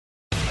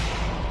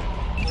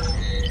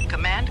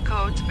Command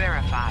codes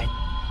verified.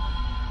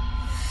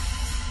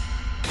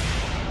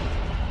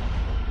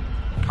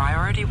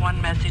 Priority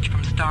 1 message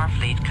from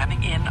Starfleet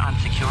coming in on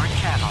secured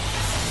channel.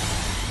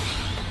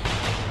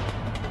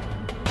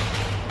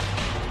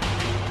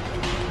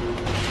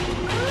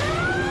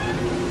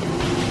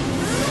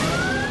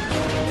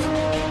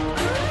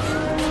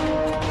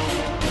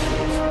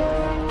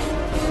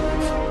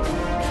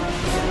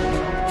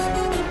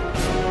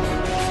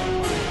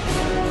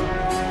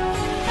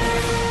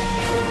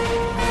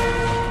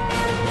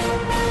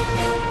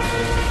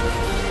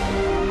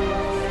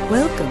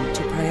 Welcome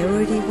to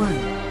Priority 1.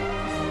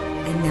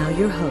 And now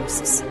your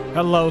hosts.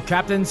 Hello,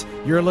 Captains.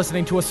 You're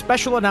listening to a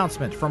special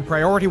announcement from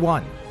Priority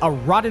 1, a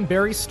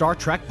Roddenberry Star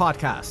Trek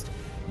podcast.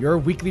 Your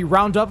weekly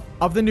roundup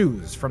of the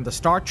news from the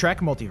Star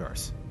Trek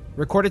multiverse.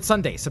 Recorded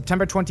Sunday,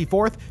 September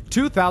 24th,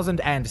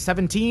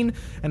 2017,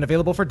 and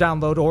available for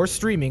download or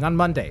streaming on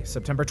Monday,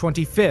 September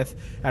 25th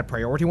at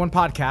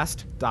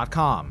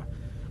PriorityOnePodcast.com.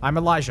 I'm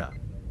Elijah.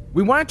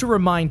 We wanted to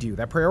remind you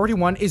that Priority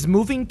 1 is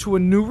moving to a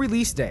new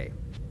release day.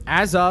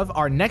 As of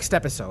our next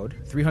episode,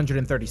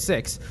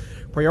 336,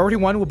 Priority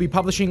 1 will be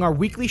publishing our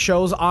weekly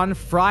shows on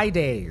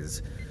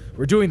Fridays.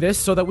 We're doing this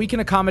so that we can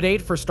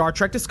accommodate for Star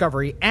Trek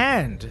Discovery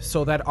and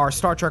so that our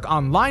Star Trek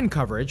Online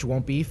coverage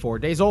won't be 4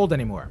 days old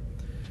anymore.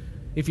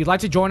 If you'd like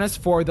to join us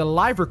for the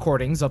live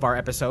recordings of our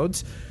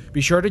episodes,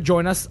 be sure to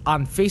join us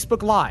on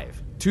Facebook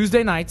Live,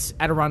 Tuesday nights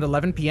at around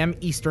 11 p.m.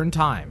 Eastern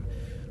Time,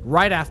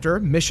 right after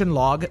Mission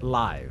Log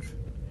Live.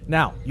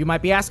 Now, you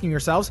might be asking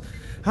yourselves,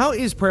 how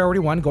is Priority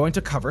 1 going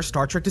to cover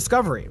Star Trek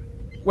Discovery?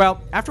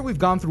 Well, after we've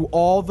gone through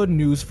all the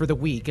news for the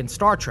week in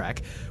Star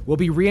Trek, we'll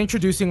be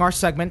reintroducing our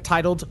segment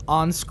titled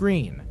On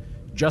Screen,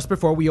 just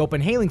before we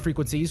open hailing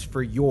frequencies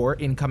for your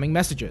incoming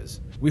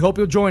messages. We hope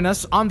you'll join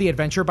us on the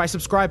adventure by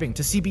subscribing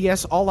to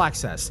CBS All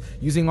Access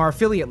using our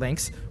affiliate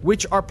links,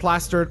 which are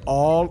plastered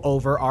all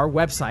over our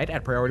website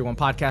at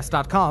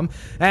PriorityOnePodcast.com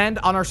and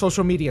on our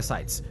social media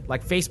sites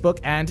like Facebook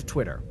and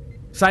Twitter.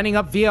 Signing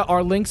up via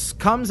our links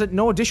comes at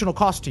no additional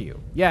cost to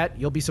you, yet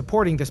you'll be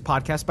supporting this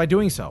podcast by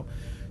doing so.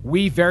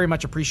 We very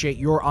much appreciate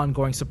your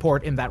ongoing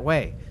support in that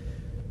way.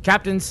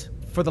 Captains,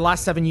 for the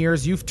last 7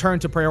 years, you've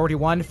turned to Priority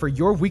 1 for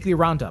your weekly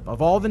roundup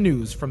of all the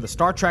news from the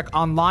Star Trek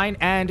Online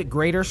and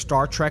greater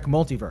Star Trek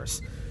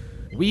multiverse.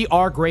 We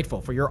are grateful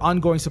for your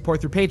ongoing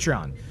support through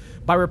Patreon,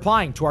 by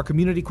replying to our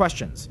community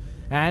questions,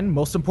 and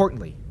most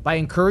importantly, by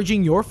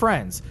encouraging your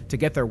friends to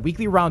get their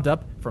weekly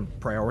roundup from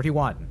Priority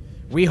 1.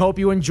 We hope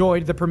you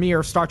enjoyed the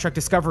premiere of Star Trek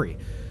Discovery.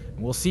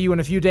 We'll see you in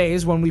a few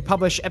days when we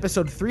publish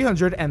episode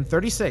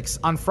 336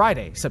 on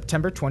Friday,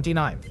 September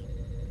 29th.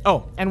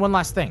 Oh, and one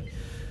last thing.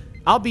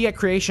 I'll be at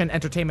Creation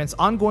Entertainment's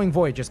Ongoing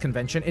Voyages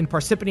convention in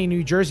Parsippany,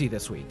 New Jersey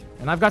this week,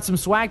 and I've got some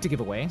swag to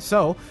give away,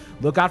 so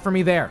look out for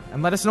me there,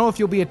 and let us know if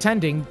you'll be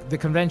attending the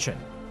convention.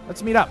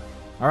 Let's meet up.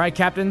 All right,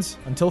 Captains,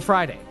 until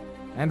Friday.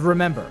 And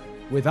remember,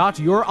 without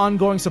your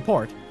ongoing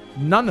support,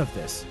 none of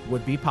this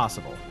would be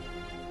possible.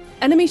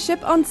 Enemy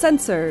ship on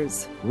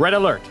sensors. Red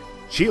alert.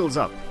 Shields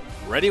up.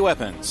 Ready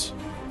weapons.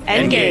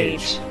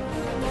 Engage.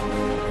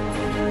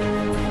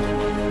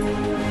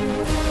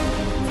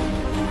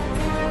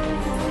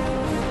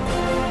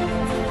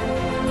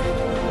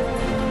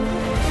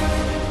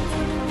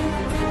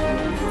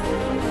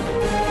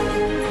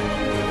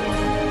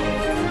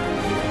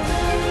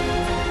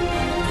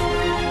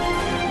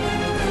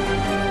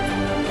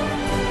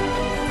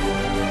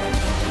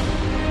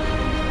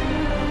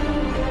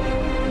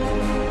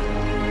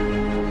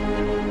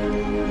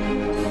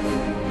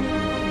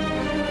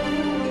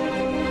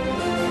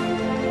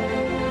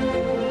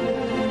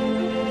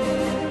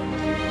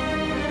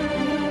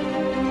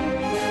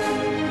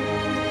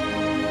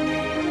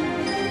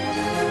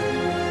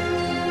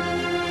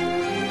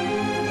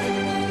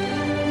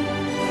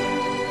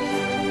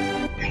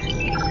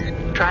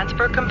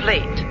 Transfer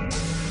complete.